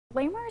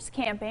glamorous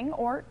camping,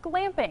 or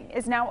glamping,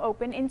 is now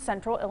open in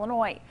central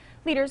Illinois.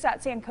 Leaders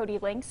at Sankoty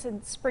Lakes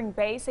in Spring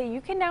Bay say you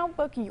can now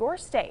book your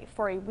stay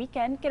for a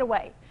weekend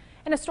getaway.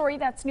 In a story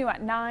that's new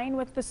at 9,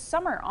 with the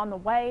summer on the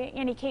way,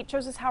 Annie Kate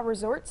shows us how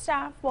resort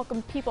staff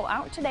welcomed people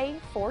out today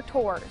for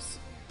tours.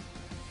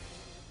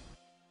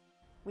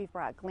 We've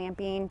brought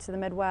glamping to the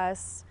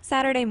Midwest.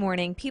 Saturday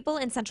morning, people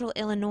in central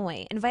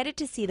Illinois invited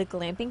to see the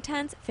glamping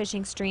tents,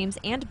 fishing streams,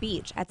 and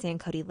beach at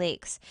Sankoty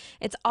Lakes.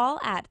 It's all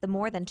at the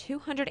more than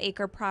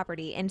 200-acre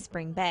property in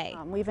Spring Bay.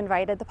 We've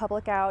invited the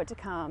public out to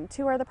come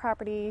tour the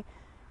property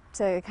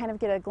to kind of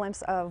get a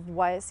glimpse of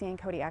what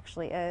Sankoty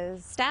actually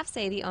is. Staff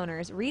say the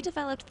owners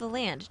redeveloped the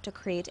land to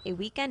create a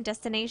weekend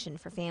destination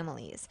for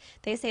families.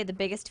 They say the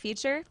biggest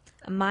feature,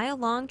 a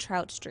mile-long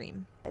trout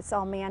stream. It's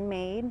all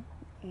man-made,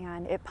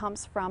 and it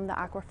pumps from the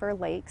aquifer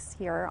lakes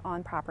here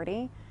on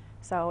property.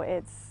 So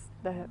it's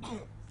the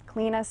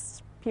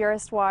cleanest,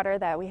 purest water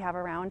that we have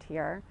around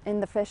here.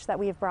 And the fish that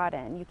we've brought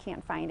in, you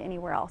can't find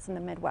anywhere else in the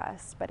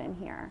Midwest but in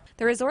here.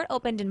 The resort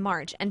opened in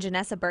March, and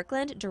Janessa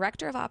Birkland,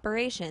 Director of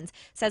Operations,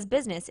 says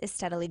business is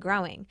steadily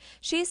growing.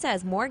 She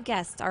says more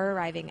guests are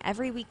arriving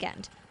every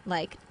weekend,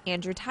 like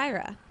Andrew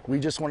Tyra. We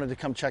just wanted to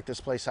come check this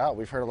place out.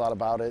 We've heard a lot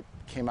about it.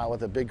 Came out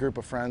with a big group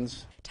of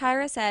friends.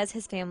 Tyra says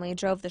his family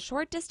drove the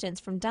short distance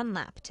from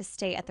Dunlap to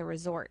stay at the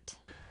resort.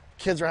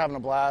 Kids are having a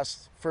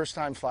blast. First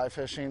time fly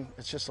fishing.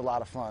 It's just a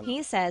lot of fun.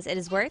 He says it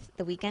is worth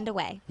the weekend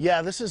away.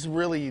 Yeah, this is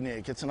really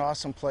unique. It's an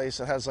awesome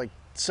place. It has like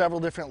several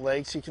different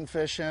lakes you can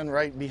fish in.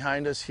 Right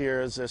behind us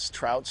here is this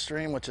trout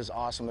stream, which is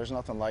awesome. There's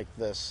nothing like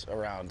this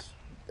around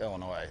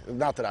Illinois,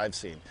 not that I've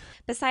seen.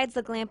 Besides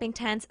the glamping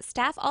tents,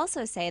 staff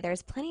also say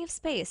there's plenty of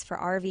space for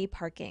RV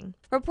parking.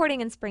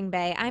 Reporting in Spring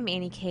Bay, I'm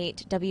Annie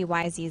Kate,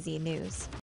 WYZZ News.